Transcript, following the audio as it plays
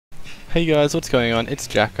Hey guys, what's going on? It's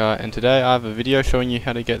JaKa, and today I have a video showing you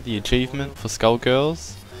how to get the achievement for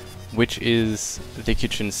Skullgirls, which is the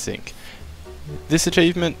kitchen sink. This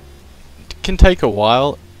achievement can take a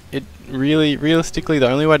while. Realistically, the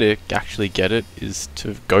only way to actually get it is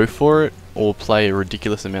to go for it or play a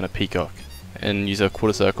ridiculous amount of Peacock and use a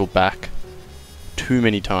quarter circle back too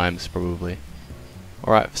many times probably.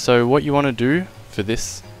 Alright, so what you want to do for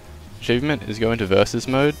this achievement is go into versus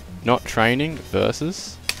mode, not training,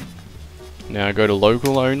 versus. Now go to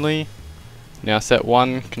local only. Now set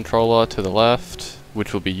one controller to the left,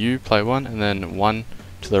 which will be you, play one, and then one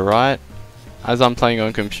to the right. As I'm playing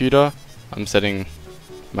on computer, I'm setting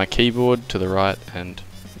my keyboard to the right and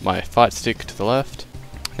my fight stick to the left.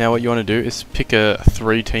 Now what you want to do is pick a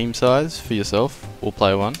 3 team size for yourself, or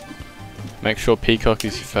play one. Make sure Peacock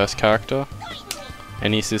is your first character.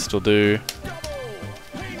 Any assist will do.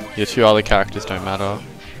 Your 2 other characters don't matter.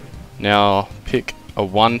 Now pick a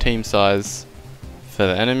 1 team size for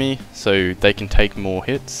the enemy so they can take more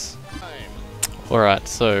hits. Alright,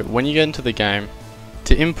 so when you get into the game,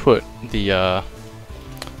 to input her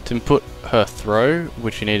throw,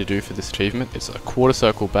 which you need to do for this achievement, it's a quarter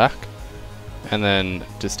circle back and then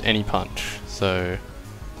just any punch. So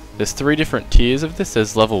there's 3 different tiers of this.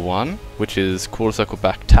 There's level 1, which is quarter circle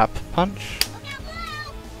back tap punch,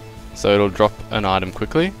 so it'll drop an item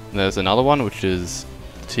quickly. And there's another one which is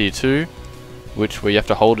tier 2, which where you have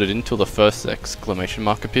to hold it until the first exclamation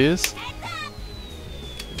mark appears.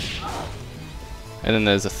 And then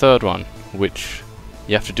there's a third one, which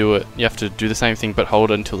you have to do the same thing but hold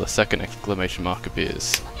it until the second exclamation mark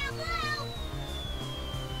appears.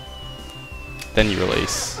 Then you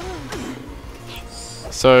release.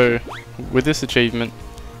 So with this achievement,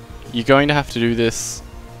 you're going to have to do this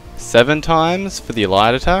 7 times for the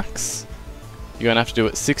light attacks. You're going to have to do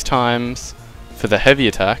it 6 times for the heavy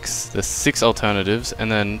attacks. There's 6 alternatives,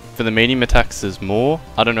 and then for the medium attacks there's more.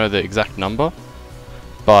 I don't know the exact number,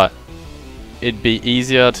 but it'd be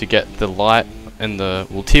easier to get the light and the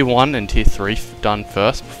tier 1 and tier 3 done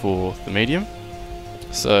first before the medium.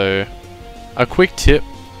 So a quick tip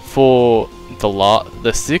for the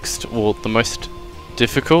 6th, or the most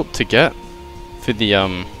difficult to get, for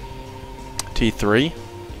the tier 3.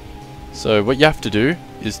 So what you have to do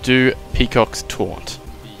is do Peacock's taunt.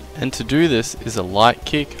 And to do this is a light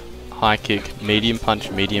kick, high kick, medium punch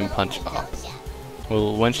up.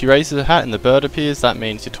 Well, when she raises her hat and the bird appears, that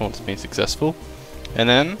means your taunt's been successful. And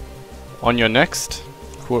then on your next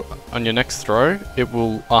throw, it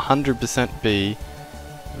will 100% be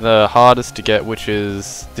the hardest to get, which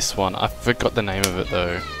is this one. I forgot the name of it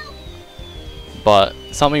though. But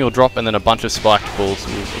something will drop and then a bunch of spiked balls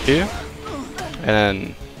will appear.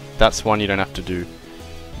 And that's one you don't have to do.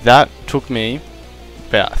 That took me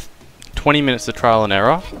about 20 minutes of trial and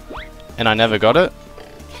error, and I never got it.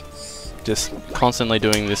 Just constantly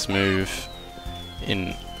doing this move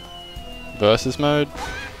in versus mode,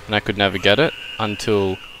 and I could never get it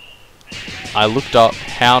until I looked up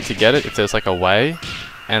how to get it, if there's like a way,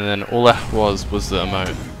 and then all that was the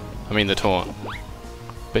emote. I mean the taunt.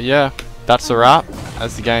 But yeah, that's a wrap,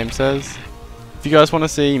 as the game says. If you guys want to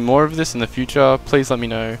see more of this in the future, please let me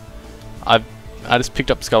know. I just picked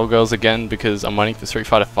up Skullgirls again because I'm waiting for Street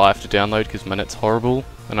Fighter 5 to download because my net's horrible,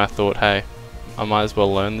 and I thought, hey, I might as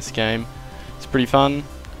well learn this game. It's pretty fun.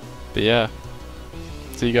 But yeah,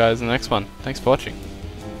 see you guys in the next one. Thanks for watching.